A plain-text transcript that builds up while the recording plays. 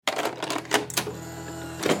What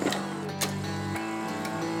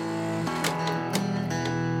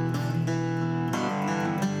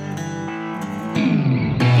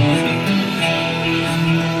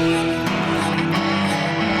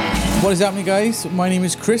is happening, guys? My name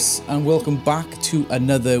is Chris, and welcome back to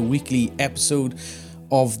another weekly episode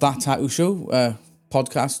of That Tattoo Show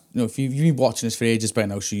podcast. You know, if you've been watching us for ages by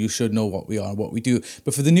now, so you should know what we are and what we do.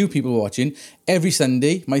 But for the new people watching, every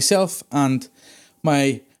Sunday, myself and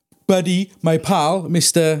my buddy, my pal,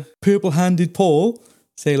 Mr. Purple-Handed Paul.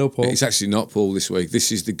 Say hello, Paul. It's actually not Paul this week.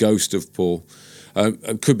 This is the ghost of Paul.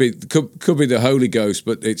 Could be the Holy Ghost,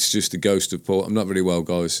 but it's just the ghost of Paul. I'm not very well,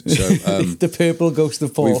 guys. So the purple ghost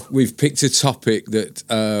of Paul. We've picked a topic that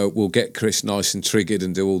will get Chris nice and triggered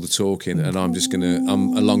and do all the talking, and I'm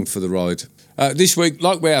along for the ride. This week,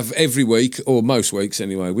 like we have every week, or most weeks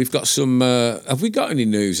anyway, we've got some. Have we got any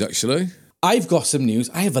news actually? I've got some news.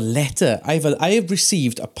 I have a letter. I have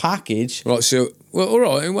received a package. Right, so all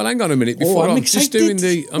right. Well, hang on a minute. Before I'm just doing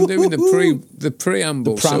the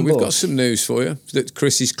preamble. So we've got some news for you that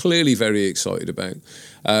Chris is clearly very excited about.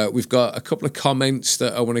 We've got a couple of comments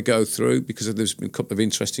that I want to go through because there's been a couple of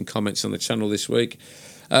interesting comments on the channel this week.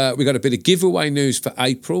 We've got a bit of giveaway news for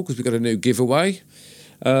April because we've got a new giveaway.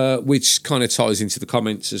 Which kind of ties into the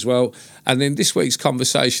comments as well. And then this week's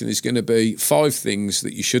conversation is going to be 5 things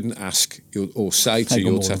that you shouldn't ask or say to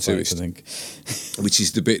your tattooist, I think. Which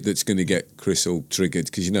is the bit that's going to get Chris all triggered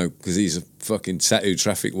because he's a fucking tattoo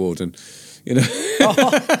traffic warden, you know.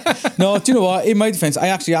 No, do you know what? In my defence, I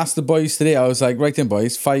actually asked the boys today, I was like, right then,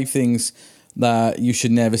 boys, 5 things that you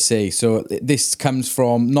should never say. So this comes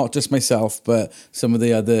from not just myself, but some of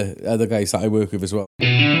the other guys that I work with as well.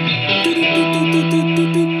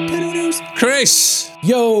 Chris!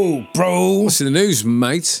 Yo, bro! What's in the news,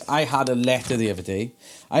 mate? I had a letter the other day.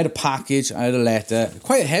 I had a letter,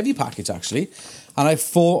 quite a heavy package actually, and I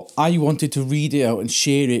thought I wanted to read it out and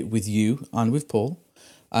share it with you and with Paul.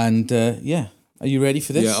 And yeah, are you ready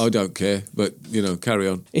for this? Yeah, I don't care, but you know, carry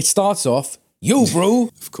on. It starts off, yo, bro!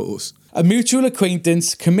 Of course. A mutual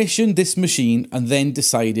acquaintance commissioned this machine and then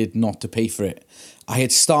decided not to pay for it. I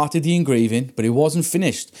had started the engraving, but it wasn't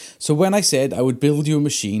finished. So when I said I would build you a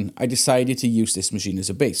machine, I decided to use this machine as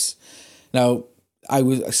a base. Now,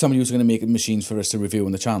 somebody was going to make machines for us to review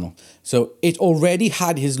on the channel. So it already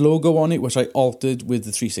had his logo on it, which I altered with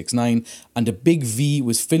the 369, and a big V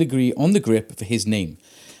was filigree on the grip for his name.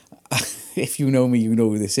 If you know me, you know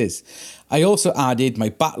who this is. I also added my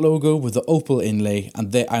bat logo with the opal inlay,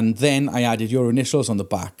 and then I added your initials on the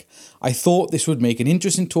back. I thought this would make an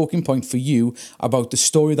interesting talking point for you about the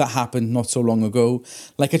story that happened not so long ago,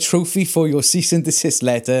 like a trophy for your cease and desist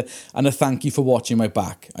letter and a thank you for watching my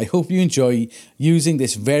back. I hope you enjoy using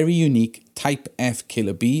this very unique Type F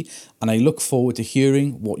Killer Bee, and I look forward to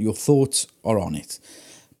hearing what your thoughts are on it.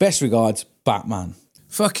 Best regards, Batman.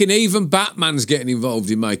 Fucking even Batman's getting involved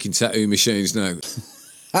in making tattoo machines now.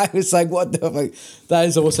 I was like, what the fuck? That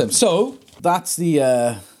is awesome. So, that's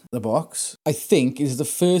the box. I think is the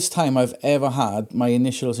first time I've ever had my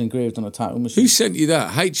initials engraved on a tattoo machine. Who sent you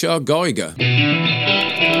that? HR Geiger?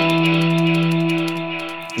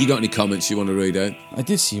 You got any comments you want to read out? I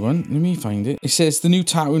did see one. Let me find it. It says, the new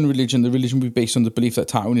tattooing religion, the religion will be based on the belief that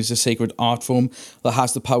tattooing is a sacred art form that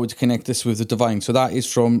has the power to connect us with the divine. So that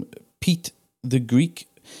is from Pete the Greek,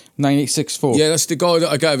 9864. Yeah, that's the guy that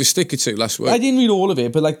I gave a sticker to last week. I didn't read all of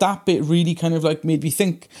it, but like that bit really kind of like made me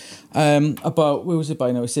think about, where was it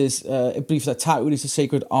by now? It says, a belief that tattooing is a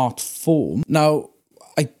sacred art form. Now,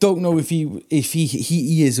 I don't know if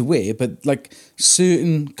he is aware, but like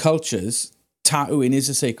certain cultures, tattooing is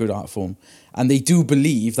a sacred art form, and they do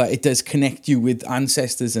believe that it does connect you with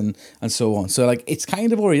ancestors and so on. So like it's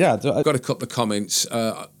kind of already that. I've got a couple of comments.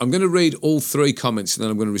 I'm going to read all 3 comments and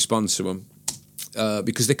then I'm going to respond to them.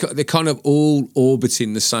 Because they're kind of all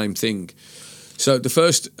orbiting the same thing. So the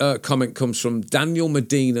first comment comes from Daniel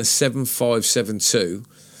Medina 7572,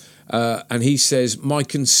 and he says, my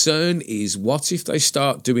concern is what if they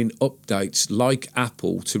start doing updates like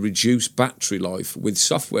Apple to reduce battery life with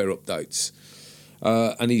software updates?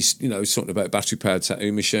 And he's talking about battery powered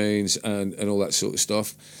tattoo machines and all that sort of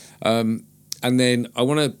stuff. And then I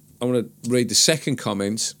want to read the second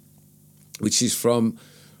comment, which is from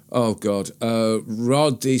Rodisman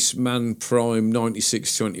Prime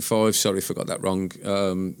 9625. Sorry if I got that wrong.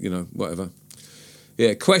 Whatever.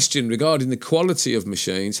 Yeah, question regarding the quality of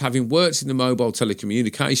machines. Having worked in the mobile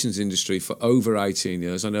telecommunications industry for over 18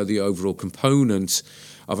 years, I know the overall component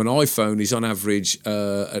of an iPhone is on average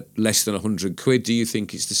at less than 100 quid. Do you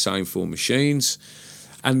think it's the same for machines?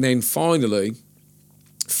 And then finally,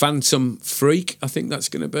 Phantom Freak, I think that's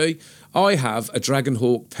going to be. I have a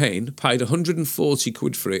Dragonhawk pen, paid 140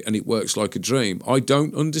 quid for it, and it works like a dream. I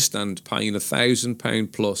don't understand paying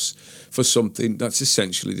 £1,000 plus for something that's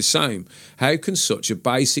essentially the same. How can such a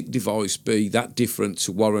basic device be that different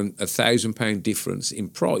to warrant £1,000 difference in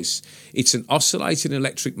price? It's an oscillating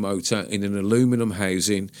electric motor in an aluminium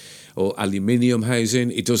housing or aluminium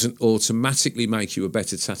housing. It doesn't automatically make you a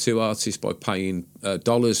better tattoo artist by paying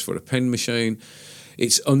dollars for a pen machine.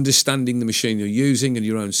 It's understanding the machine you're using and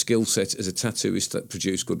your own skill set as a tattooist that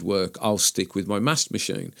produce good work. I'll stick with my master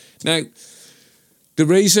machine. Now, the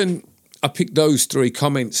reason I picked those 3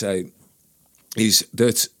 comments out is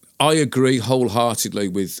that I agree wholeheartedly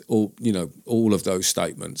with all of those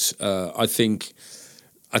statements. I think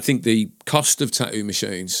the cost of tattoo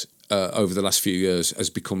machines over the last few years has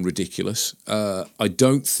become ridiculous. I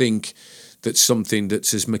don't think that something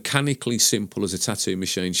that's as mechanically simple as a tattoo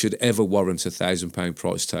machine should ever warrant £1,000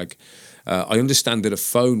 price tag. I understand that a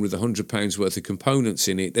phone with £100 worth of components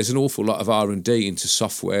in it, there's an awful lot of R&D into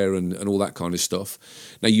software and all that kind of stuff.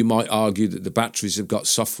 Now, you might argue that the batteries have got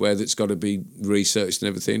software that's got to be researched and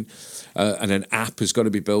everything, and an app has got to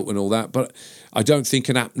be built and all that, but I don't think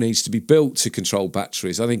an app needs to be built to control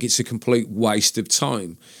batteries. I think it's a complete waste of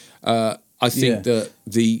time. I think that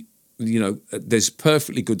there's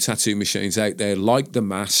perfectly good tattoo machines out there, like the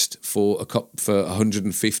Mast for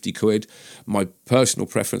 150 quid. My personal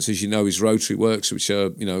preference, as you know, is Rotary Works, which are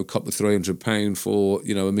a couple of £300 for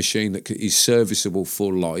a machine that is serviceable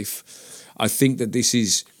for life. I think that this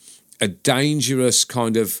is a dangerous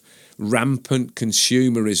kind of rampant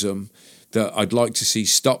consumerism that I'd like to see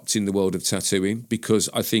stopped in the world of tattooing, because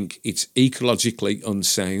I think it's ecologically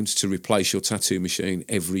unsound to replace your tattoo machine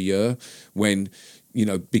every year when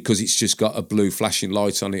because it's just got a blue flashing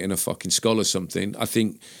light on it and a fucking skull or something. I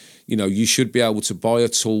think, you should be able to buy a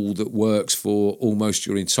tool that works for almost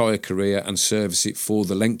your entire career and service it for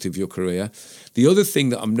the length of your career. The other thing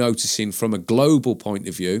that I'm noticing from a global point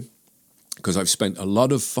of view, because I've spent a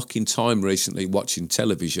lot of fucking time recently watching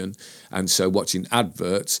television and so watching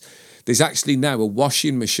adverts, there's actually now a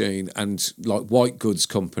washing machine and like white goods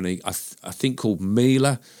company, I think called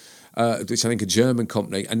Miele, which I think a German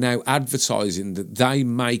company, are now advertising that they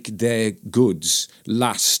make their goods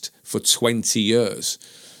last for 20 years.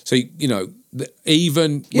 So,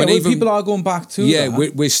 even people are going back to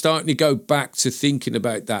that. We're starting to go back to thinking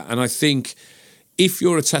about that. And I think if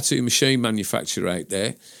you're a tattoo machine manufacturer out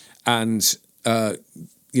there and,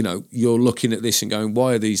 you're looking at this and going,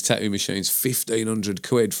 why are these tattoo machines 1,500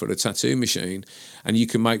 quid for a tattoo machine? And you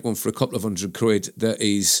can make one for a couple of £100 that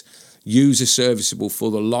is user serviceable for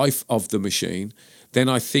the life of the machine, then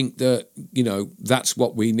I think that, that's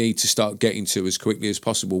what we need to start getting to as quickly as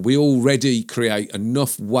possible. We already create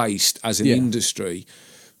enough waste as an industry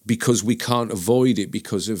because we can't avoid it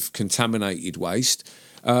because of contaminated waste.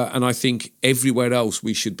 And I think everywhere else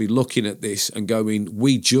we should be looking at this and going,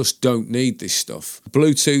 we just don't need this stuff.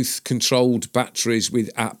 Bluetooth controlled batteries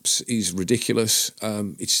with apps is ridiculous.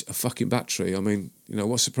 It's a fucking battery. I mean,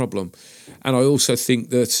 what's the problem? And I also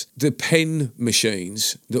think that the pen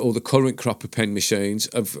machines, or the current crop of pen machines,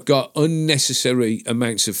 have got unnecessary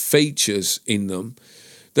amounts of features in them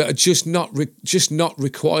that are just not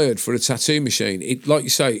required for a tattoo machine. It, like you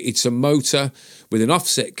say, it's a motor with an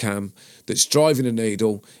offset cam that's driving a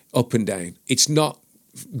needle up and down. It's not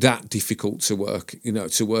that difficult to work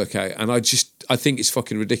out. And I think it's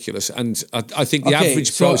fucking ridiculous. And I think the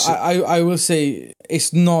average price... I will say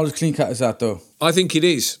it's not as clean cut as that, though. I think it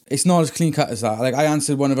is. It's not as clean cut as that. Like, I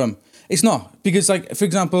answered one of them. It's not, because, like, for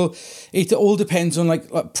example, it all depends on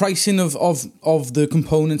like pricing of the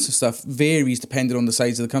components and stuff varies depending on the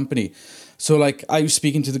size of the company. So, like, I was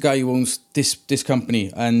speaking to the guy who owns this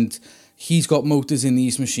company, and he's got motors in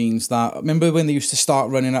these machines that, remember when they used to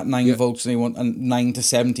start running at 9 volts and they want 9 to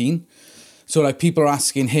 17? So, like, people are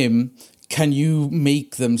asking him, can you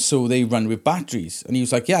make them so they run with batteries? And he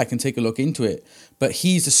was like, yeah, I can take a look into it. But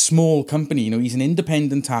he's a small company, he's an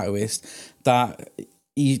independent tattooist that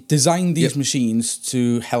he designed these machines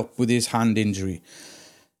to help with his hand injury.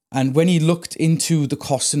 And when he looked into the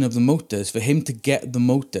costing of the motors, for him to get the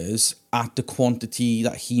motors at the quantity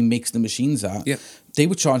that he makes the machines at, they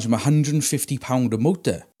would charge him £150 a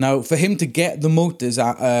motor. Now, for him to get the motors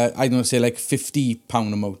at, say like £50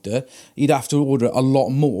 a motor, he'd have to order a lot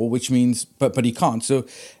more, which means, but he can't. So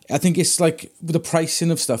I think it's like the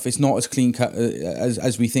pricing of stuff, it's not as clean cut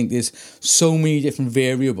as we think. There's so many different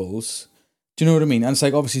variables. Do you know what I mean? And it's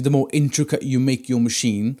like, obviously, the more intricate you make your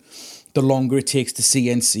machine, the longer it takes to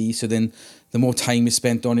CNC. So then the more time is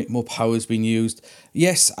spent on it, more power is being used.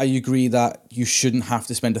 Yes, I agree that you shouldn't have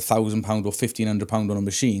to spend £1,000 or £1,500 on a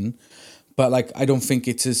machine. But like, I don't think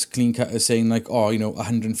it's as clean cut as saying like, oh, you know,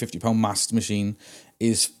 £150 masked machine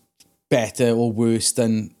is better or worse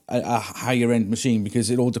than a higher end machine, because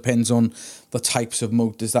it all depends on the types of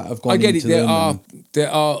motors that have gone into them. I get it.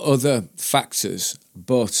 There are other factors,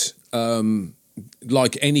 but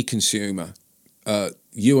like any consumer,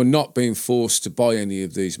 you are not being forced to buy any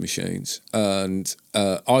of these machines. And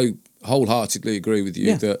I wholeheartedly agree with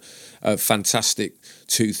you that a fantastic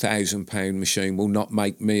 £2,000 machine will not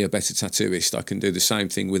make me a better tattooist. I can do the same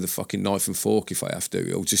thing with a fucking knife and fork if I have to.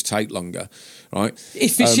 It'll just take longer, right?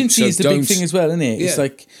 Efficiency is the big thing as well, isn't it? Yeah. It's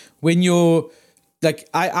like when you're... Like,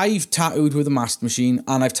 I've tattooed with a masked machine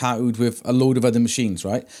and I've tattooed with a load of other machines,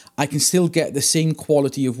 right? I can still get the same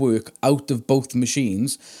quality of work out of both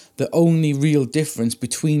machines. The only real difference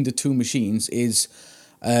between the two machines is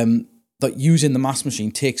that using the masked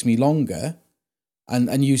machine takes me longer,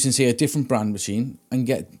 and using, say, a different brand machine and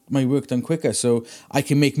get my work done quicker. So I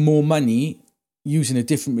can make more money using a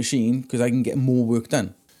different machine because I can get more work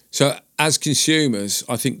done. So as consumers,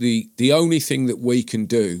 I think the only thing that we can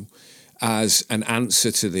do as an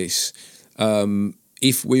answer to this,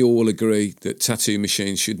 if we all agree that tattoo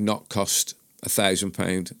machines should not cost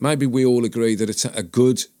 £1,000, maybe we all agree that a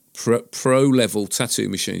good pro-level tattoo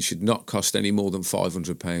machine should not cost any more than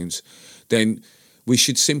 £500, then we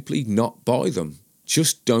should simply not buy them.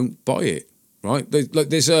 Just don't buy it, right?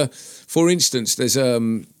 For instance, there's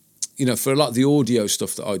you know, for a lot of the audio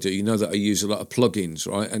stuff that I do, you know that I use a lot of plugins,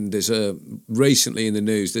 right? And there's recently in the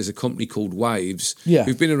news, there's a company called Waves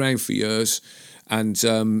who've been around for years, and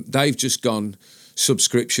they've just gone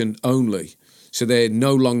subscription only. So they're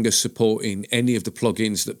no longer supporting any of the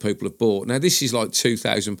plugins that people have bought. Now, this is like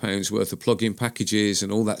 £2,000 worth of plugin packages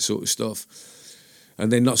and all that sort of stuff.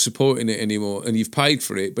 And they're not supporting it anymore. And you've paid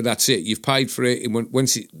for it, but that's it. You've paid for it. And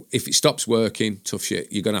if it stops working, tough shit,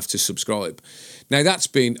 you're going to have to subscribe. Now, that's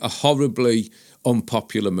been a horribly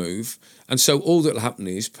unpopular move. And so all that'll happen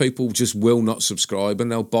is people just will not subscribe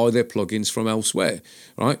and they'll buy their plugins from elsewhere,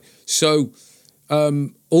 right? So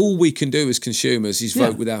all we can do as consumers is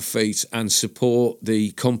vote with our feet and support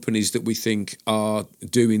the companies that we think are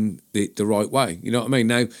doing it the right way. You know what I mean?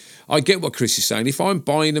 Now, I get what Chris is saying. If I'm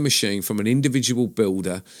buying a machine from an individual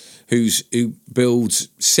builder who builds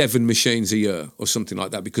 7 machines a year or something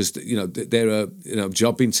like that, because you know they're a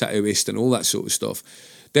jobbing tattooist and all that sort of stuff,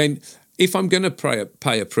 then if I'm going to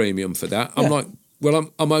pay a premium for that, I'm like,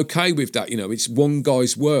 well, I'm okay with that. You know, it's one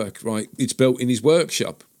guy's work, right? It's built in his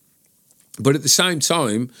workshop. But at the same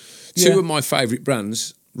time, two of my favourite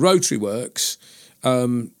brands, Rotary Works,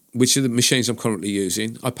 which are the machines I'm currently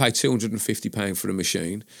using, I pay £250 for a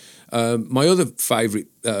machine. My other favourite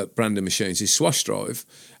brand of machines is Swash Drive.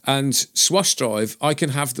 And Swash Drive, I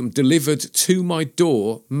can have them delivered to my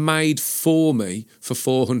door, made for me for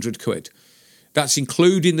 £400. That's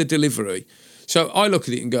including the delivery. So I look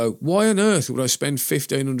at it and go, why on earth would I spend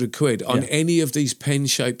 £1,500 on any of these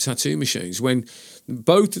pen-shaped tattoo machines when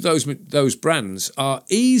both of those brands are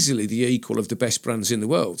easily the equal of the best brands in the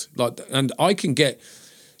world? And I can get,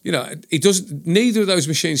 you know, neither of those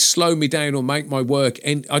machines slow me down or make my work,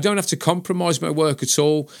 and I don't have to compromise my work at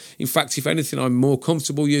all. In fact, if anything, I'm more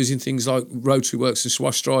comfortable using things like Rotary Works and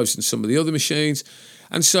Swash Drives than some of the other machines.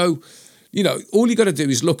 And so, you know, all you got to do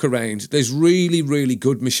is look around. There's really, really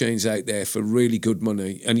good machines out there for really good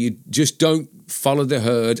money, and you just don't follow the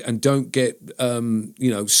herd and don't get,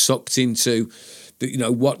 sucked into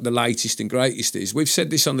what the latest and greatest is. We've said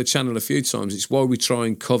this on the channel a few times. It's why we try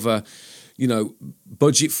and cover, you know,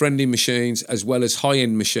 budget-friendly machines as well as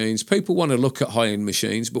high-end machines. People want to look at high-end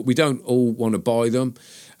machines, but we don't all want to buy them.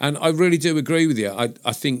 And I really do agree with you.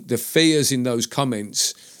 I think the fears in those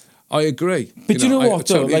comments, I agree. But you know what, I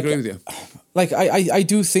totally agree with you. Like I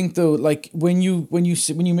do think though, like when you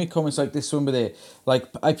make comments like this one there, like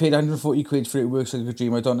I paid £140 for it works like a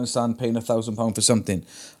dream. I don't understand paying £1,000 for something.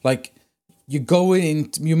 Like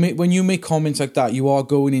when you make comments like that, you are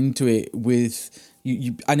going into it with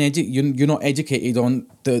you're not educated on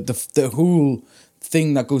the whole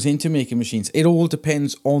thing that goes into making machines. It all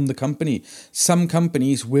depends on the company. Some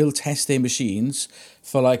companies will test their machines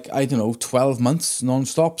for 12 months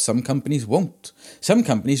non-stop. Some companies won't. Some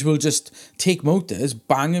companies will just take motors,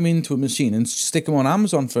 bang them into a machine and stick them on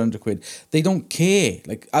Amazon for £100. They don't care.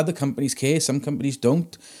 Like, other companies care, some companies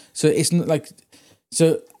don't. So it's not like,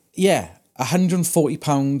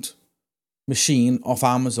 £140 machine off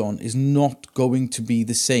Amazon is not going to be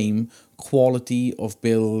the same quality of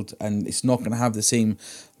build, and it's not going to have the same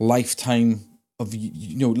lifetime of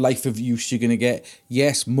life of use you're going to get.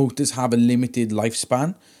 Yes, motors have a limited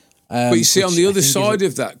lifespan, But you see, on the other side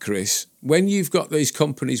of that, Chris, when you've got these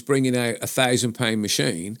companies bringing out a £1,000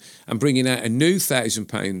 machine and bringing out a new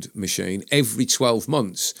 £1,000 machine every 12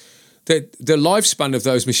 months, the lifespan of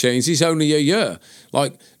those machines is only a year.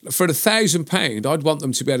 Like, for £1,000, I'd want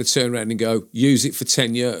them to be able to turn around and go, use it for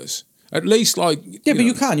 10 years. At least, like... Yeah, but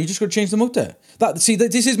you can. You just got to change the motor.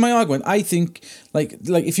 This is my argument. I think, like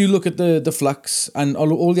if you look at the Flux and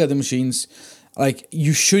all the other machines, like,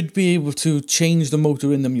 you should be able to change the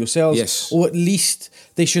motor in them yourselves. Yes. Or at least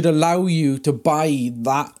they should allow you to buy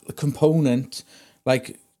that component,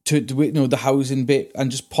 like, to the housing bit, and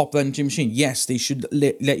just pop that into your machine. Yes, they should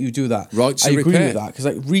let you do that. Right to I agree repair. with that, because,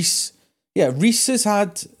 like, Reese has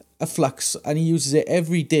had a Flux and he uses it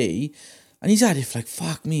every day, and he's had it for, like,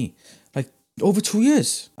 fuck me, like, over 2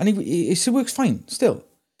 years, and it still works fine still.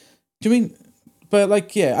 Do you mean? But,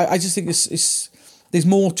 like, yeah, I just think it's there's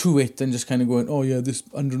more to it than just kind of going, oh yeah, this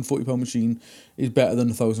 £140 machine is better than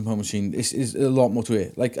a £1,000 machine. It's a lot more to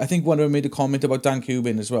it. Like, I think one of them made a comment about Dan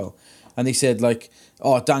Cuban as well, and they said, like,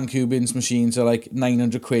 oh, Dan Cuban's machines are like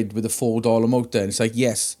 £900 with a $4 motor, and it's like,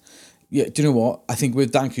 yes. Yeah, do you know what? I think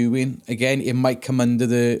with Dan Cuban, again, it might come under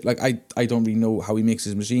the... Like, I don't really know how he makes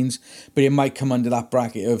his machines, but it might come under that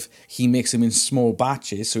bracket of he makes them in small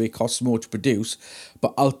batches, so it costs more to produce,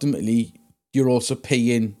 but ultimately, you're also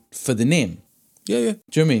paying for the name. Yeah. Do you know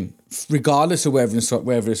what I mean? Regardless of whether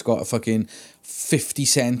it's got a fucking 50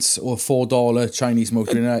 cents or $4 Chinese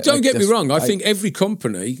motor in it. Don't get me wrong. I think every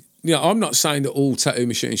company... You know, I'm not saying that all tattoo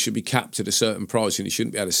machines should be capped at a certain price and you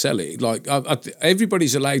shouldn't be able to sell it. Like,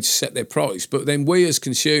 everybody's allowed to set their price, but then we as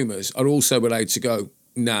consumers are also allowed to go,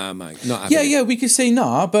 nah, mate, not having it. Yeah, we could say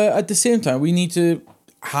nah, but at the same time, we need to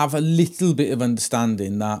have a little bit of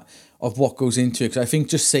understanding of what goes into it. Because I think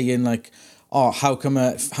just saying, like, oh, how come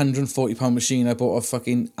a £140 machine I bought off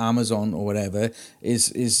fucking Amazon or whatever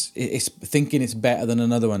is thinking it's better than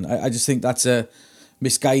another one. I just think that's a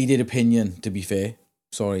misguided opinion, to be fair.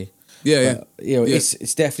 Sorry. Yeah.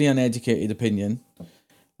 It's definitely an uneducated opinion.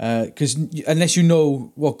 Because unless you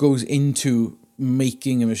know what goes into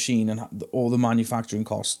making a machine and all the manufacturing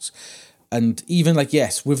costs, and even, like,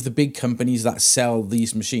 yes, with the big companies that sell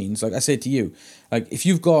these machines, like I said to you, like, if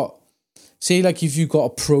you've got a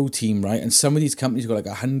pro team, right, and some of these companies got like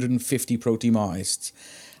 150 pro team artists,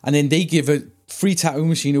 and then they give a free tattoo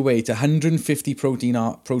machine away to 150 pro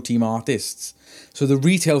team artists. So the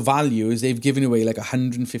retail value is they've given away like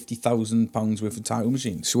 £150,000 worth of tattoo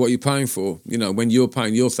machines. So what you're paying for, you know, when you're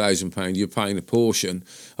paying your £1,000, you're paying a portion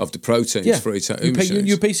of the pro team's free tattoo machines.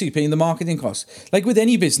 You're basically paying the marketing costs. Like with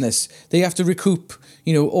any business, they have to recoup,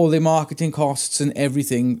 you know, all their marketing costs and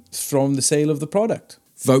everything from the sale of the product.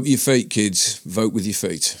 Vote with your feet, kids. Vote with your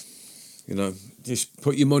feet. You know, just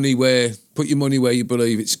put your money where you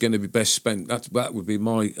believe it's going to be best spent. That would be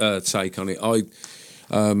my take on it.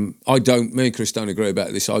 Me and Chris don't agree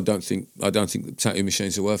about this. I don't think the tattoo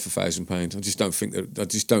machines are worth £1,000. I just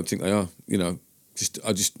don't think they are. You know,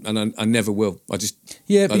 I never will. But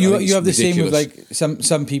you have the same with, like,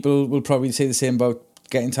 some people will probably say the same about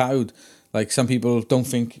getting tattooed. Like, some people don't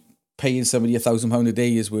think paying somebody £1,000 a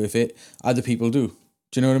day is worth it. Other people do.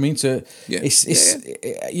 Do you know what I mean? So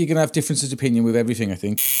you're gonna have differences of opinion with everything, I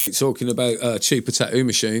think. Talking about cheaper tattoo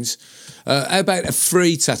machines, how about a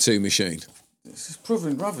free tattoo machine? This is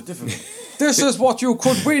proving rather difficult. This is what you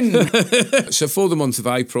could win. So for the month of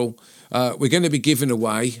April, we're going to be giving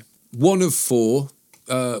away one of four,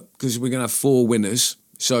 because we're going to have 4 winners.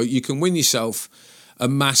 So you can win yourself a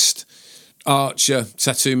masked Archer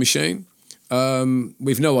tattoo machine.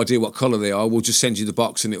 We've no idea what colour they are. We'll just send you the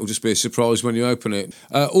box and it'll just be a surprise when you open it.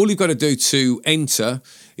 All you've got to do to enter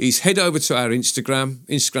is head over to our Instagram.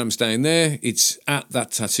 Instagram's down there. It's at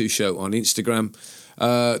That Tattoo Show on Instagram.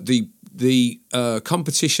 The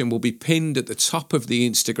competition will be pinned at the top of the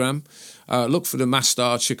Instagram. Look for the Masked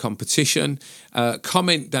Archer competition.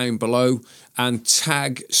 Comment down below and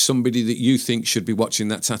tag somebody that you think should be watching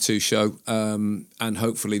That Tattoo Show, and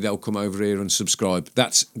hopefully they'll come over here and subscribe.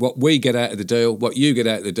 That's what we get out of the deal. What you get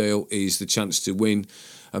out of the deal is the chance to win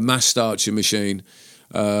a Masked Archer machine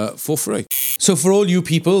for free. So for all you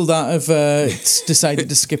people that have decided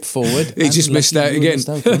to skip forward, you just missed out again.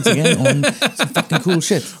 Once again on some fucking cool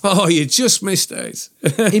shit. Oh, you just missed out.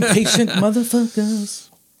 Impatient motherfuckers.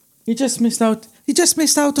 You just missed out. You just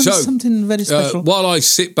missed out on something very special. While I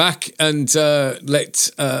sit back and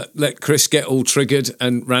let Chris get all triggered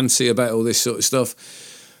and ranty about all this sort of stuff,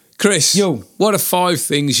 Chris, what are 5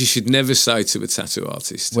 things you should never say to a tattoo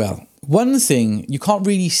artist? Well, one thing, you can't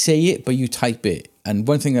really say it, but you type it. And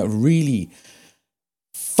one thing that really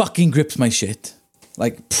fucking grips my shit,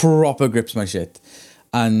 like proper grips my shit,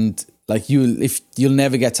 and like you'll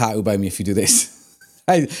never get tattooed by me if you do this.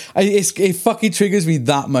 It fucking triggers me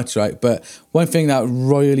that much, right? But one thing that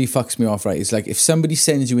royally fucks me off, right, is like if somebody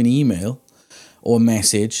sends you an email or a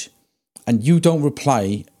message and you don't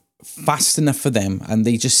reply fast enough for them and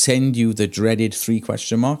they just send you the dreaded 3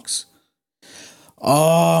 question marks.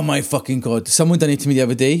 Oh my fucking God. Someone done it to me the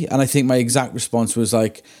other day and I think my exact response was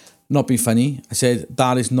like, not being funny. I said,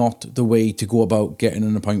 that is not the way to go about getting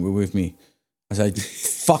an appointment with me. I said,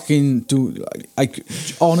 fucking do.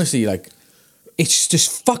 Honestly, like, it's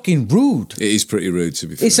just fucking rude. It is pretty rude, to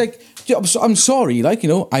be fair. It's like, I'm sorry, like, you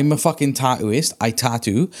know, I'm a fucking tattooist. I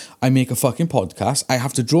tattoo. I make a fucking podcast. I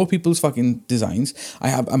have to draw people's fucking designs.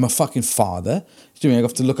 I'm a fucking father. Do you know what I mean? I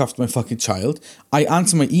have to look after my fucking child. I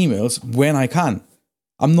answer my emails when I can.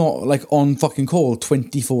 I'm not like on fucking call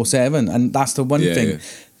 24/7, and that's the one thing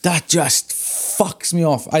that just fucks me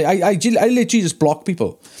off. I literally just block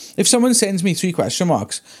people. If someone sends me 3 question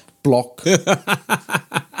marks, block.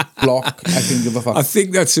 Block. I couldn't give a fuck. I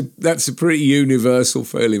think that's a pretty universal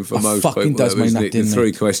feeling for most people. Does my nut, the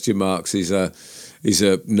 3 question marks is a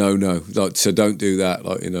no. Like, so don't do that.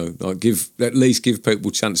 Like, you know, like at least give people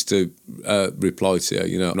a chance to reply to you.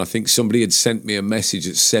 You know, and I think somebody had sent me a message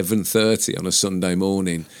at 7:30 on a Sunday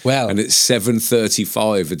morning. Well, and at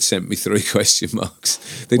 7:35 had sent me 3 question marks.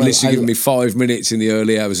 They'd literally given me 5 minutes in the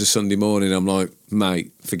early hours of Sunday morning. I'm like,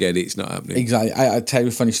 mate, forget it. It's not happening. Exactly. I'll tell you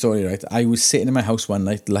a funny story, right? I was sitting in my house one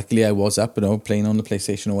night. Luckily, I was up, you know, playing on the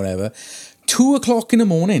PlayStation or whatever. 2:00 in the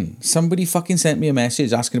morning, somebody fucking sent me a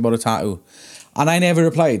message asking about a tattoo. And I never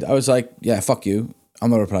replied. I was like, yeah, fuck you. I'm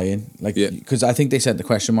not replying. Like, because I think they sent the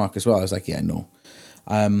question mark as well. I was like, yeah, no.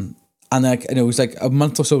 And like, and it was like a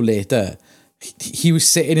month or so later, he was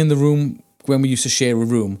sitting in the room when we used to share a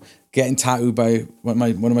room, getting tattooed by one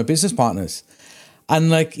of my business partners. And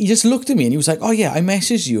like, he just looked at me and he was like, oh yeah, I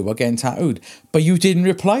messaged you about getting tattooed, but you didn't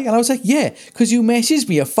reply. And I was like, yeah, because you messaged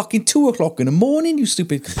me at fucking 2:00 in the morning, you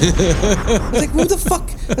stupid. I was like, who the fuck?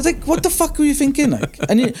 I was like, what the fuck were you thinking? Like,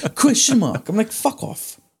 and question mark. I'm like, fuck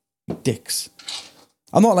off, dicks.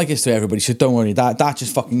 I'm not like this to everybody, so don't worry. That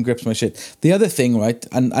just fucking grips my shit. The other thing, right,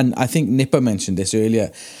 and I think Nipper mentioned this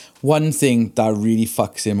earlier, one thing that really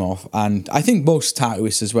fucks him off, and I think most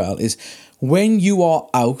tattooists as well, is when you are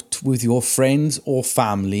out with your friends or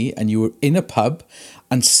family and you're in a pub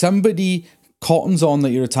and somebody cottons on that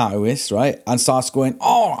you're a tattooist, right, and starts going,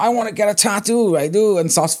 oh, I want to get a tattoo, I do,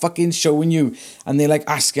 and starts fucking showing you, and they like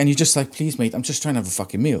ask, and you're just like, please mate, I'm just trying to have a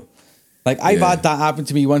fucking meal. Like, I've had that happen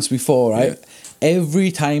to me once before, right? Yeah.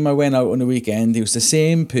 Every time I went out on the weekend, it was the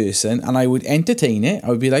same person, and I would entertain it. I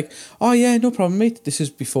would be like, oh yeah, no problem, mate. This is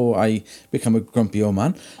before I become a grumpy old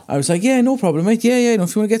man. I was like, yeah, no problem, mate. Yeah, no,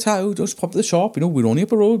 if you want to get tattooed, just pop to the shop. You know, we're only up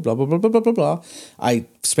the road, blah, blah, blah, blah, blah, blah, blah. I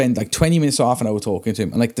spent like 20 minutes or half an hour talking to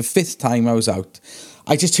him, and like the 5th time I was out,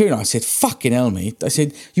 I just turned around, I said, fucking hell, mate. I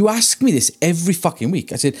said, you ask me this every fucking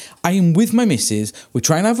week. I said, I am with my missus, we're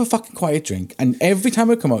trying to have a fucking quiet drink, and every time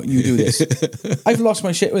I come out, you do this. I've lost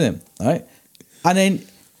my shit with him, right? And then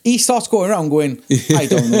he starts going around going, I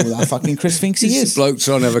don't know who that fucking Chris thinks he is. Bloke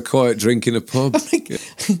trying to have a quiet drink in a pub. Like,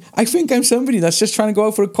 I think I'm somebody that's just trying to go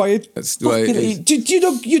out for a quiet... That's the way it is. Do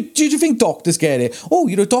you think doctors get it? Oh,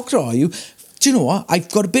 you're a doctor, are you? Do you know what? I've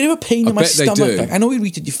got a bit of a pain in my stomach. Like, I know you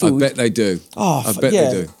eaten your food. I bet they do. Oh, I bet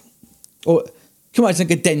they do. Or, come on, it's like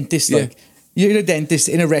a dentist, like... You're a dentist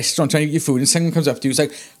in a restaurant trying to eat your food and someone comes up to you, it's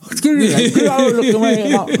like,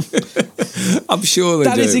 I'm sure they do.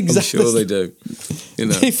 That is exactly. I'm sure they do. You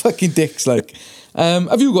know. They fucking dicks, like.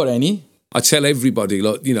 Have you got any? I tell everybody,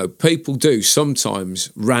 like, you know, people do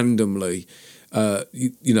sometimes randomly,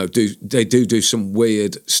 they do some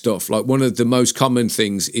weird stuff. Like, one of the most common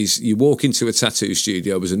things is you walk into a tattoo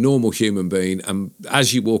studio as a normal human being, and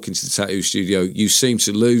as you walk into the tattoo studio, you seem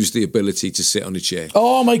to lose the ability to sit on a chair.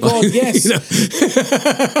 Oh my God, yes.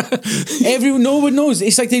 No one knows.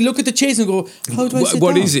 It's like they look at the chairs and go, how do I sit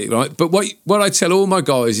What down? is it, right? But what I tell all my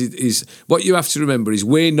guys is what you have to remember is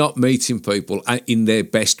we're not meeting people in their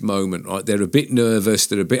best moment, right? They're a bit nervous,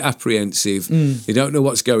 they're a bit apprehensive, they don't know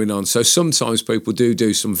what's going on. So sometimes people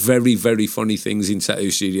do some very, very funny things in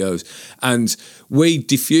tattoo studios, and we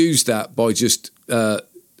diffuse that by just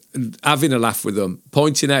having a laugh with them,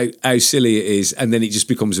 pointing out how silly it is, and then it just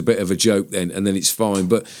becomes a bit of a joke then, and then it's fine.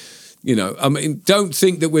 But you know, I mean, don't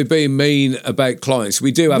think that we're being mean about clients.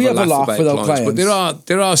 We do have a laugh about clients, but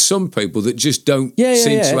there are some people that just don't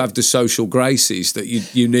seem to have the social graces that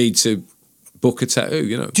you need to book a tattoo.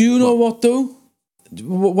 You know? Do you know what though?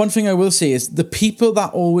 One thing I will say is the people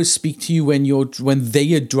that always speak to you when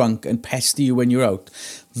they are drunk and pester you when you're out,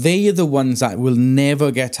 they are the ones that will never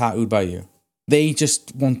get tattooed by you. They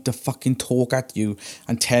just want to fucking talk at you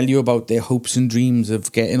and tell you about their hopes and dreams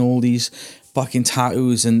of getting all these fucking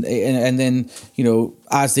tattoos, and then, you know,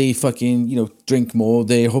 as they fucking, you know, drink more,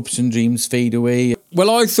 their hopes and dreams fade away. Well,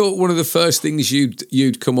 I thought one of the first things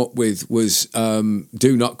you'd come up with was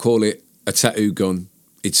do not call it a tattoo gun.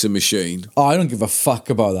 It's a machine. Oh, I don't give a fuck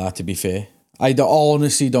about that, to be fair.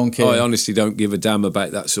 Honestly don't care. I honestly don't give a damn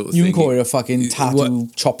about that sort of you thing. You can call it a fucking tattoo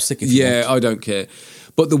chopstick if you want. I don't care.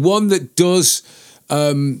 But the one that does,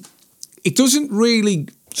 it doesn't really...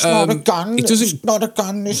 It's not a gun. It doesn't it's not a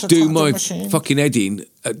gun. It's a do tattoo my machine. fucking head in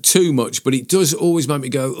too much, but it does always make me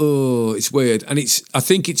go, oh, it's weird. And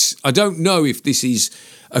I don't know if this is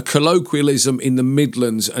a colloquialism in the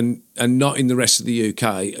Midlands and not in the rest of the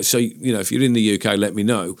UK. So, you know, if you're in the UK, let me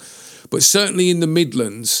know. But certainly in the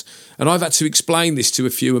Midlands, and I've had to explain this to a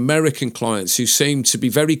few American clients who seem to be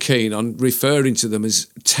very keen on referring to them as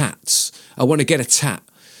tats. I want to get a tat,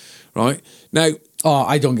 right? Now... Oh,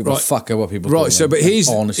 I don't give a fuck about what people call them. So, but here's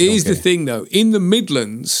the thing, though. In the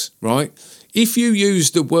Midlands, right, if you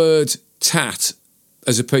use the word tat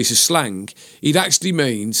as a piece of slang, it actually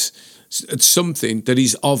means something that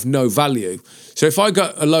is of no value. So if I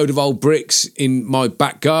got a load of old bricks in my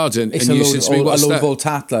back garden it's and you said to me, what's that? Of old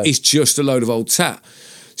tat, like. It's just a load of old tat.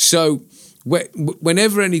 So...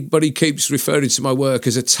 whenever anybody keeps referring to my work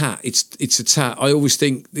as a tat, it's a tat. I always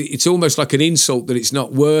think it's almost like an insult that it's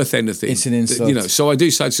not worth anything. It's an insult. You know, so I do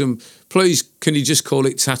say to them, please, can you just call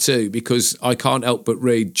it tattoo? Because I can't help but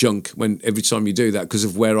read junk every time you do that because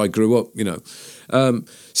of where I grew up, you know.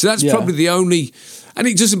 So that's probably the only... And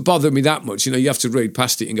it doesn't bother me that much. You know, you have to read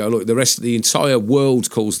past it and go, look, the entire world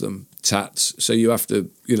calls them tats. So you have to,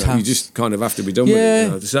 you know, you just kind of have to be done with it.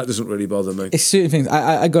 You know? So that doesn't really bother me. It's certain things.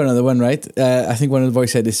 I got another one, right? I think one of the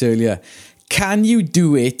boys said this earlier. Can you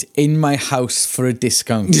do it in my house for a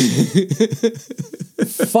discount?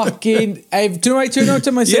 Fucking... do you know what I turn out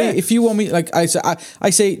to them? I say, if you want me... Like, I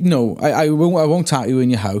say no, I won't tattoo in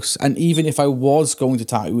your house. And even if I was going to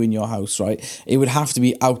tattoo in your house, right, it would have to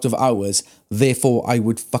be out of hours. Therefore, I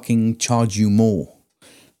would fucking charge you more.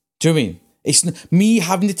 Do you know what I mean? It's me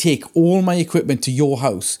having to take all my equipment to your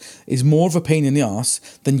house is more of a pain in the ass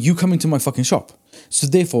than you coming to my fucking shop. So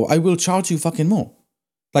therefore, I will charge you fucking more.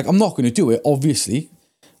 Like, I'm not going to do it, obviously.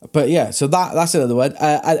 But yeah, so that's another word.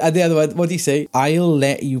 The other word, what do you say? I'll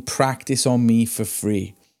let you practice on me for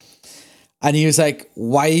free. And he was like,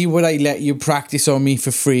 why would I let you practice on me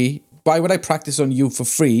for free? Why would I practice on you for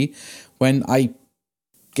free when I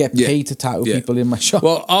get paid to tattoo people in my shop?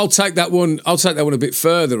 Well, I'll take that one a bit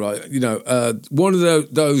further, right? You know, one of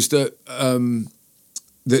those that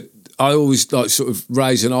that I always like sort of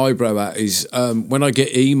raise an eyebrow at is when I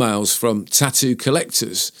get emails from tattoo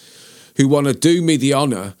collectors who want to do me the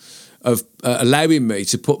honour of allowing me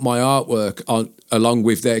to put my artwork on along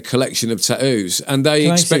with their collection of tattoos, and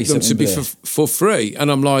they expect them to be for free.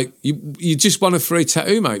 And I'm like, you just want a free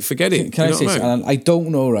tattoo, mate? Forget it. Can I say something? I don't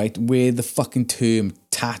know, right, where the fucking term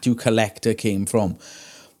tattoo collector came from,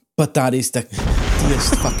 but that is the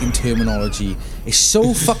fucking terminology. It's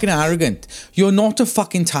so fucking arrogant. You're not a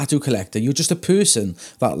fucking tattoo collector. You're just a person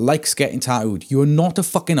that likes getting tattooed. You're not a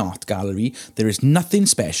fucking art gallery. There is nothing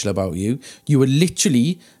special about you. You are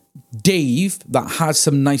literally Dave that has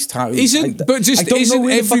some nice tattoos. Isn't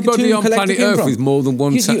everybody on planet Earth with more than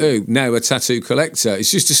one tattoo now a tattoo collector?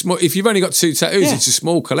 It's just a small... If you've only got two tattoos, it's a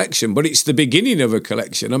small collection, but it's the beginning of a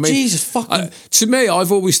collection. I mean... Jesus fucking... to me,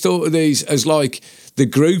 I've always thought of these as like the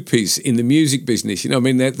groupies in the music business. You know, I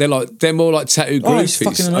mean, they're more like tattoo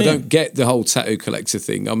groupies. I don't get the whole tattoo collector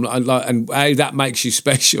thing. I'm like, and how that makes you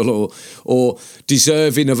special or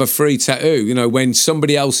deserving of a free tattoo. You know, when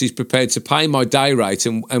somebody else is prepared to pay my day rate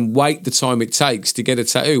and wait the time it takes to get a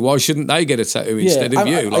tattoo, why shouldn't they get a tattoo instead of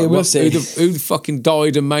you? Like, I will say, who fucking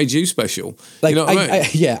died and made you special? Like, you know what I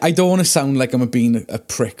mean? I don't want to sound like I'm being a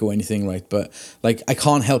prick or anything, right? But like, I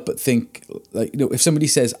can't help but think, like, you know, if somebody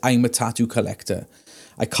says I'm a tattoo collector,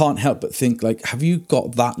 I can't help but think, like, have you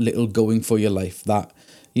got that little going for your life that,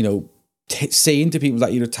 you know, saying to people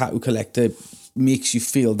that you're a tattoo collector makes you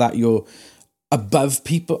feel that you're above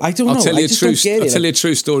people? I don't know. I'll tell you a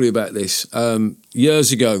true story about this.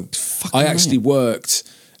 Years ago, I actually worked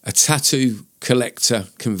a tattoo collector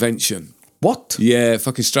convention. What? Yeah,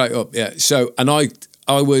 fucking straight up. Yeah. So, and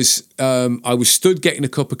I was stood getting a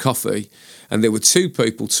cup of coffee, and there were two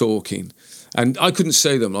people talking. And I couldn't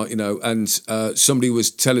see them, like, you know, and somebody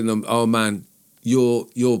was telling them, oh man, your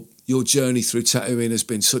journey through tattooing has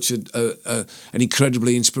been such an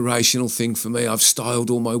incredibly inspirational thing for me. I've styled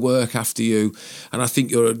all my work after you, and I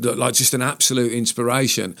think you're like just an absolute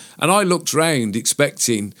inspiration. And I looked round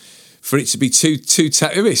expecting for it to be two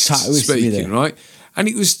tattooists speaking, right? And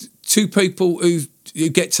it was two people who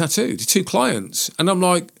get tattooed, two clients. And I'm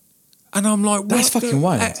like, And I'm like, That's fucking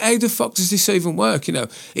wild. How the fuck does this even work? You know,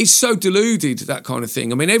 it's so deluded, that kind of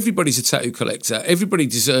thing. I mean, everybody's a tattoo collector. Everybody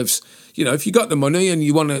deserves, you know, if you got the money and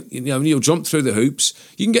you want to, you know, you'll jump through the hoops,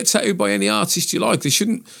 you can get tattooed by any artist you like.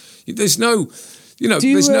 There's no, you know,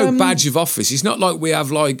 there's no badge of office. It's not like we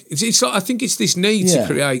have like, it's like, I think it's this need to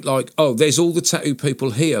create like, oh, there's all the tattoo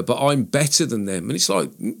people here, but I'm better than them. And it's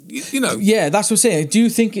like, you know. Yeah, that's what I'm saying. Do you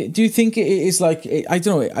think it is like, I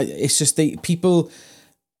don't know, it's just people...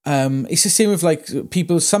 it's the same with like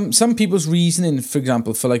people. Some people's reasoning, for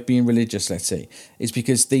example, for like being religious, let's say, is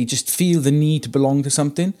because they just feel the need to belong to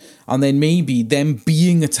something, and then maybe them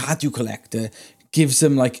being a tattoo collector gives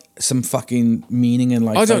them like some fucking meaning in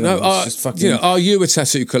life. I don't know. You know, are you a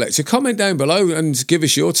tattoo collector? Comment down below and give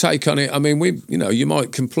us your take on it. I mean, you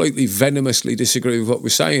might completely venomously disagree with what we're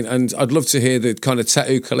saying, and I'd love to hear the kind of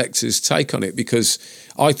tattoo collector's take on it, because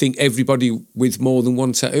I think everybody with more than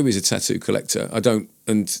one tattoo is a tattoo collector. I don't,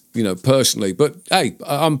 and you know, personally, but hey,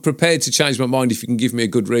 I'm prepared to change my mind if you can give me a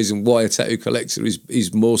good reason why a tattoo collector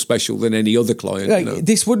is more special than any other client. Like, you know?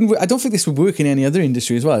 This wouldn't. I don't think this would work in any other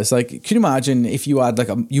industry as well. It's like, can you imagine if you had like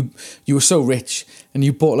you were so rich and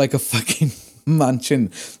you bought like a fucking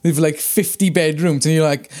mansion with like 50 bedrooms, and you're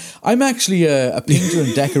like, I'm actually a painter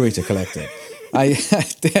and decorator collector.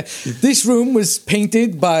 This room was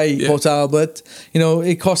painted by Port Albert. You know,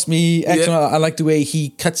 it cost me X. I like the way he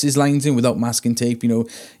cuts his lines in without masking tape. You know,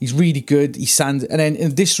 he's really good. He sand, and then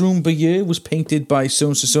in this room by year was painted by so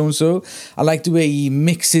and so. I like the way he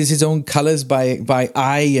mixes his own colors by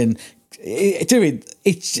eye, and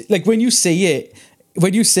it's like when you say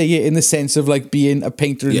it in the sense of like being a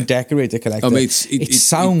painter and decorator collector, I mean, it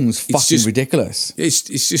sounds fucking ridiculous. It's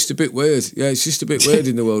just a bit weird. Yeah, it's just a bit weird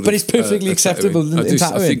in the world. But it's perfectly acceptable in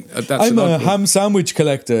tattooing. I'm a ham sandwich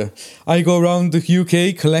collector. I go around the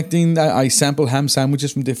UK collecting. I sample ham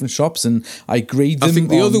sandwiches from different shops and I grade them. I think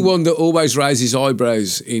the other one that always raises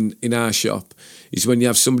eyebrows in our shop is when you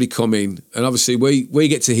have somebody come in, and obviously we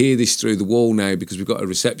get to hear this through the wall now because we've got a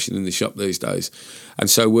reception in the shop these days, and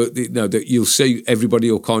so you'll see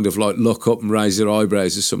everybody will kind of like look up and raise their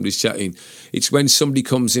eyebrows as somebody's chatting. It's when somebody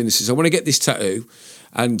comes in and says, I want to get this tattoo,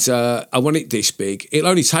 and I want it this big. It'll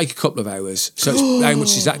only take a couple of hours, so how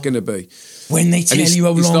much is that going to be? When they tell you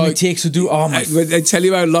how long it takes to do, when they tell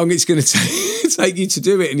you how long it's going to take you to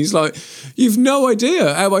do it, and he's like, you've no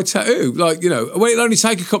idea how I tattoo. Like, you know, well, it'll only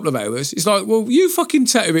take a couple of hours. It's like, well, you fucking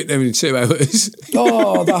tattoo it then in 2 hours.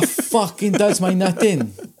 Oh, that fucking does my nut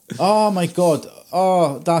in. Oh my God.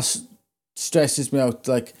 Oh, that stresses me out.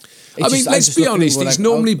 Like, I mean, let's be honest.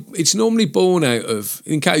 It's normally born out of,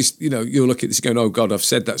 in case you know you'll look at this going, oh God, I've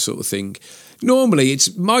said that sort of thing. Normally,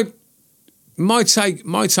 it's my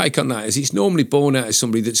take on that is it's normally born out of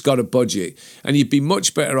somebody that's got a budget, and you'd be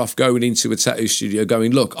much better off going into a tattoo studio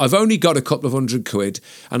going, look, I've only got a couple of £100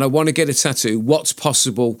 and I want to get a tattoo. What's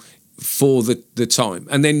possible for the time?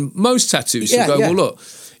 And then most tattoos will go, well, look,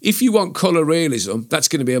 if you want colour realism, that's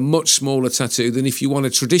going to be a much smaller tattoo than if you want a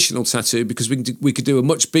traditional tattoo, because we could do a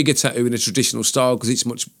much bigger tattoo in a traditional style because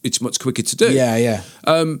it's much quicker to do. Yeah.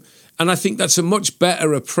 And I think that's a much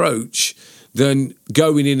better approach than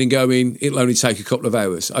going in and going, it'll only take a couple of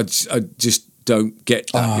hours. I just don't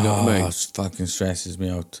get that, you know what I mean? It fucking stresses me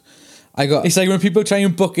out. It's like when people try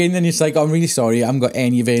and book in and it's like, oh, I'm really sorry, I haven't got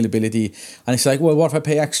any availability. And it's like, well, what if I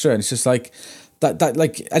pay extra? And it's just like, that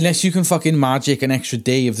like, unless you can fucking magic an extra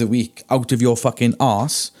day of the week out of your fucking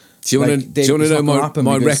arse. Do you want to know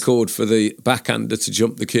my record for the backhander to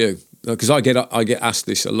jump the queue? Because I get asked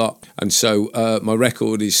this a lot, and so my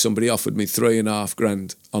record is somebody offered me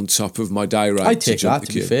 $3,500 on top of my day rate. I'd take that,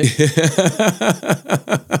 to be fair.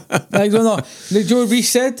 Like, no. Do you know what Reese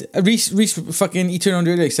said? Reese fucking, he turned around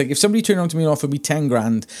to it. It's like, if somebody turned around to me and offered me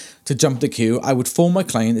 $10,000 to jump the queue, I would phone my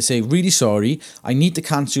client and say, really sorry, I need to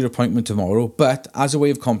cancel your appointment tomorrow, but as a way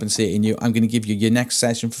of compensating you, I'm going to give you your next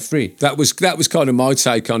session for free. That was kind of my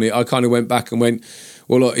take on it. I kind of went back and went,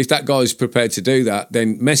 well, look, if that guy's prepared to do that,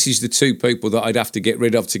 then message the two people that I'd have to get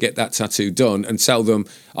rid of to get that tattoo done, and tell them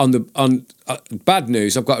on bad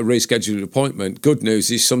news, I've got to reschedule an appointment. Good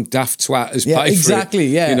news is some daft twat has paid for it. Exactly,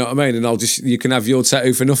 yeah. You know what I mean? And you can have your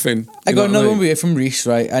tattoo for nothing. I got another one here from Reese,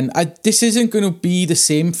 right? And this isn't going to be the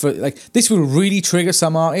same for, like, this will really trigger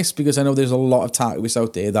some artists, because I know there's a lot of tattooists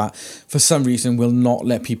out there that for some reason will not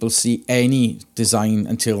let people see any design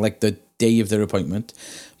until like the day of their appointment.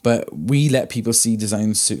 But we let people see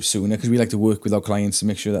designs sooner because we like to work with our clients to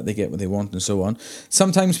make sure that they get what they want and so on.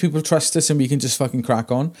 Sometimes people trust us and we can just fucking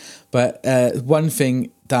crack on. But one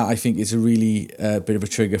thing that I think is a really bit of a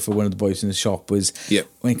trigger for one of the boys in the shop was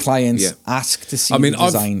when clients ask to see the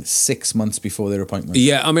design 6 months before their appointment.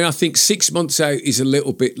 Yeah, I mean, I think 6 months out is a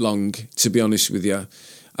little bit long, to be honest with you.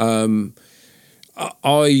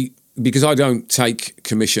 I because I don't take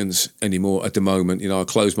commissions anymore at the moment. I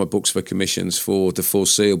close my books for commissions for the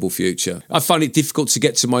foreseeable future. I find it difficult to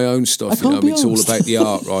get to my own stuff. It's all about the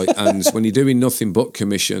art, right? And when you're doing nothing but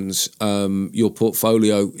commissions, your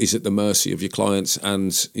portfolio is at the mercy of your clients.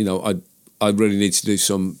 And I really need to do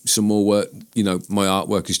some more work. My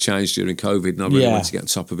artwork has changed during COVID, and I really want to get on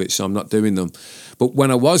top of it, so I'm not doing them. But when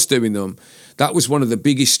I was doing them, that was one of the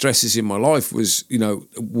biggest stresses in my life was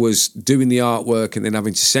doing the artwork and then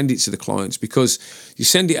having to send it to the clients, because you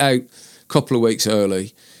send it out a couple of weeks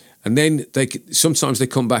early, and then sometimes they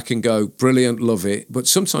come back and go, brilliant, love it. But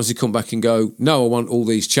sometimes they come back and go, no, I want all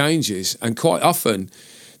these changes. And quite often,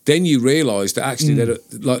 then you realise that actually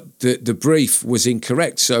the brief was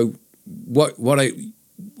incorrect. So what I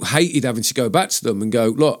hated having to go back to them and go,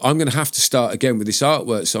 look, I'm going to have to start again with this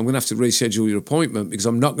artwork, so I'm going to have to reschedule your appointment because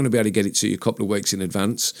I'm not going to be able to get it to you a couple of weeks in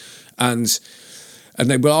advance. And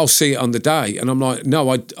they, well, I'll see it on the day. And I'm like, no,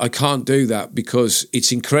 I can't do that because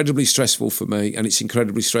it's incredibly stressful for me and it's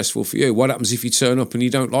incredibly stressful for you. What happens if you turn up and you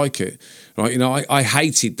don't like it? Right? I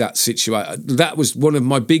hated that situation. That was one of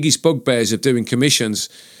my biggest bugbears of doing commissions.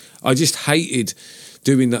 I just hated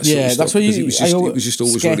doing that sort of stuff. That's because it was just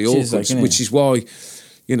always really awkward, which is why,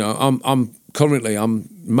 I'm currently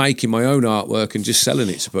making my own artwork and just selling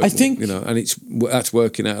it to people. I think, and that's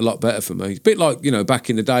working out a lot better for me. It's a bit like, back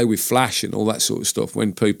in the day with Flash and all that sort of stuff,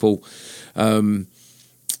 when people, you'd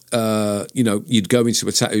go into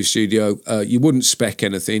a tattoo studio, you wouldn't spec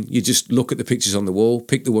anything, you just look at the pictures on the wall,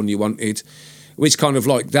 pick the one you wanted. It's kind of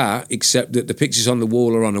like that, except that the pictures on the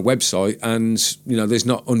wall are on a website, and there's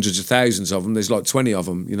not hundreds of thousands of them. There's like 20 of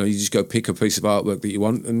them. You just go pick a piece of artwork that you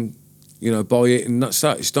want, and buy it, and that's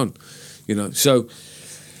that. It's done. So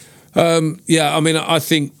I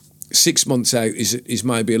think 6 months out is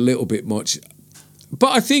maybe a little bit much.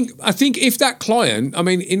 But I think if that client,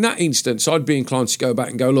 in that instance, I'd be inclined to go back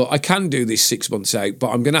and go, look, I can do this 6 months out, but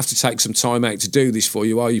I'm going to have to take some time out to do this for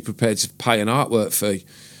you. Are you prepared to pay an artwork fee?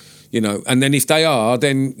 And then if they are,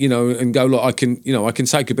 then, and go, look, I can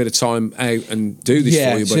take a bit of time out and do this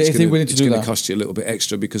for you, but it's going to cost you a little bit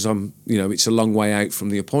extra because it's a long way out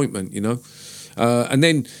from the appointment, and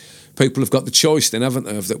then people have got the choice then, haven't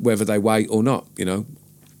they, of whether they wait or not,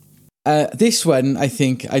 This one, I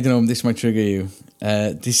think, I don't know, this might trigger you.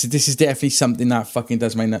 This is definitely something that fucking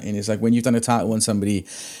does my nut in. It's like when you've done a tattoo on somebody.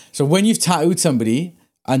 So when you've tattooed somebody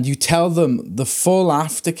and you tell them the full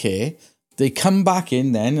aftercare, they come back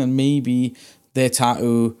in then and maybe their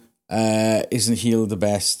tattoo isn't healed the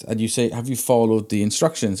best. And you say, have you followed the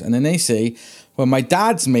instructions? And then they say, well, my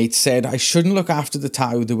dad's mate said I shouldn't look after the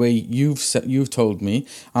tattoo the way you've told me.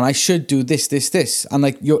 And I should do this, this, this. And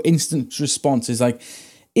like your instant response is like,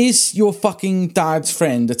 is your fucking dad's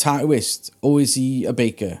friend a tattooist or is he a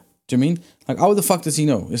baker? Do you mean? Like, how the fuck does he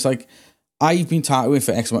know? It's like, I've been tattooing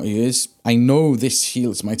for X amount of years. I know this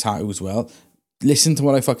heals my tattoo as well. Listen to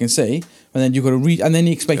what I fucking say, and then you've got to read, and then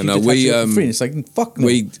you expect you to touch it for free. It's like, fuck no.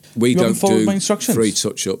 We don't do my instructions. Free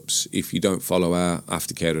touch-ups if you don't follow our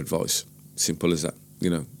aftercare advice. Simple as that,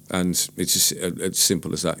 and it's just as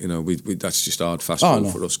simple as that. That's just hard fast rule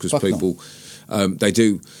for us because people, they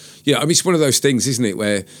do. It's one of those things, isn't it,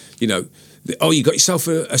 where you got yourself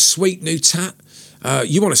a sweet new tat.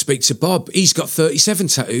 You want to speak to Bob. He's got 37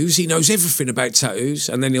 tattoos. He knows everything about tattoos.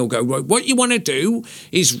 And then he'll go, right, what you want to do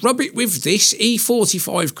is rub it with this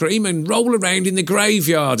E45 cream and roll around in the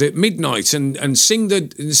graveyard at midnight and sing the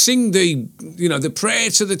the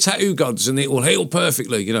prayer to the tattoo gods and it will heal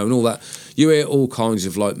perfectly, and all that. You hear all kinds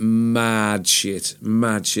of like mad shit.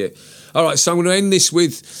 All right, so I'm going to end this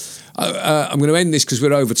with... I'm going to end this because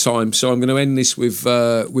we're over time, so I'm going to end this with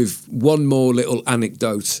one more little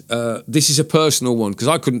anecdote. This is a personal one because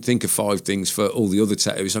I couldn't think of 5 things for all the other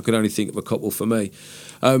tattoos. I could only think of a couple for me.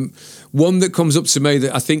 One that comes up to me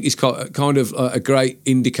that I think is kind of a great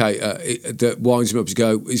indicator that winds me up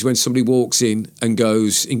is when somebody walks in and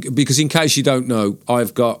goes, because in case you don't know,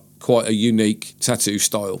 I've got quite a unique tattoo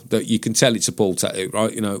style that you can tell it's a Paul tattoo,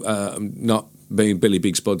 right? I'm not being Billy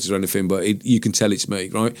Big Spuds or anything, but you can tell it's me,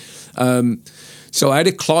 right? So I had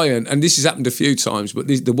a client, and this has happened a few times, but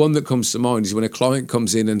the one that comes to mind is when a client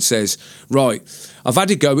comes in and says, right, I've had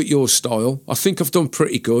a go at your style. I think I've done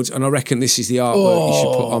pretty good, and I reckon this is the artwork you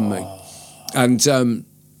should put on me. And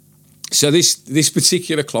so this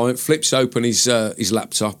particular client flips open his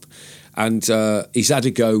laptop, and he's had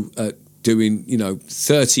a go at doing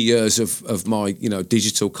 30 years of my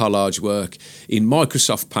digital collage work in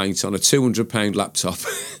Microsoft Paint on a £200 laptop,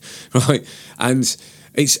 right? And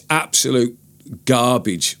it's absolute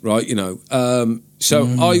garbage, right?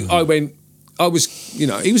 So I went,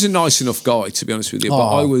 he was a nice enough guy, to be honest with you.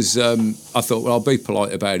 But I thought, well, I'll be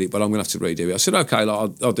polite about it, but I'm going to have to redo it. I said, okay, I'll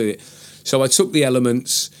do it. So I took the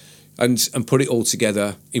elements and put it all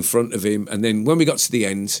together in front of him. And then when we got to the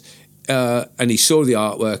end, and he saw the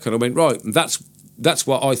artwork, and I went, right, that's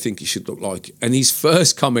what I think it should look like. And his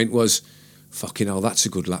first comment was, fucking hell, that's a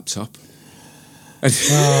good laptop. And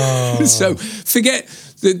so forget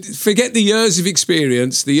the years of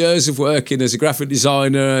experience, the years of working as a graphic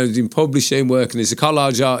designer, in publishing, working as a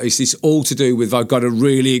collage artist. It's all to do with I've got a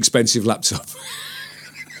really expensive laptop.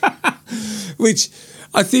 Which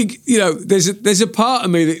I think, there's a part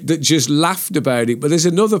of me that just laughed about it, but there's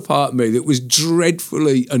another part of me that was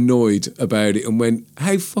dreadfully annoyed about it and went,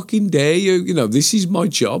 how fucking dare you? This is my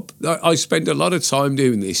job. I spend a lot of time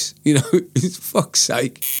doing this, fuck's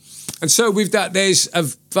sake. And so with that, there's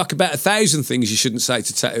about 1,000 things you shouldn't say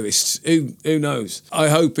to tattooists. Who knows? I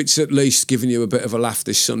hope it's at least given you a bit of a laugh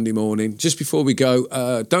this Sunday morning. Just before we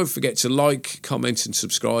go, don't forget to like, comment and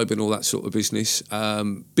subscribe and all that sort of business.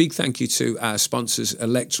 Big thank you to our sponsors,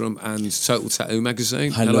 Electrum and Total Tattoo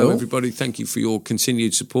Magazine. Hello, everybody. Thank you for your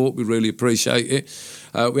continued support. We really appreciate it.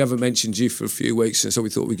 We haven't mentioned you for a few weeks, and so we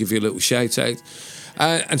thought we'd give you a little shout out.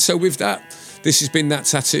 And so with that, this has been That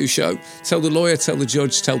Tattoo Show. Tell the lawyer, tell the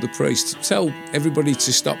judge, tell the priest, tell everybody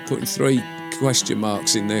to stop putting 3 question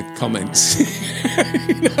marks in their comments.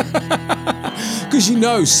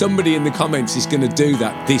 Because somebody in the comments is going to do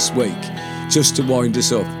that this week just to wind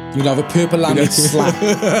us up. You'll have a purple landed slap.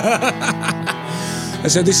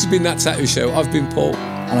 And so this has been That Tattoo Show. I've been Paul.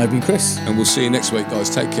 And I've been Chris. And we'll see you next week,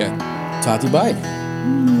 guys. Take care. Tatty bye.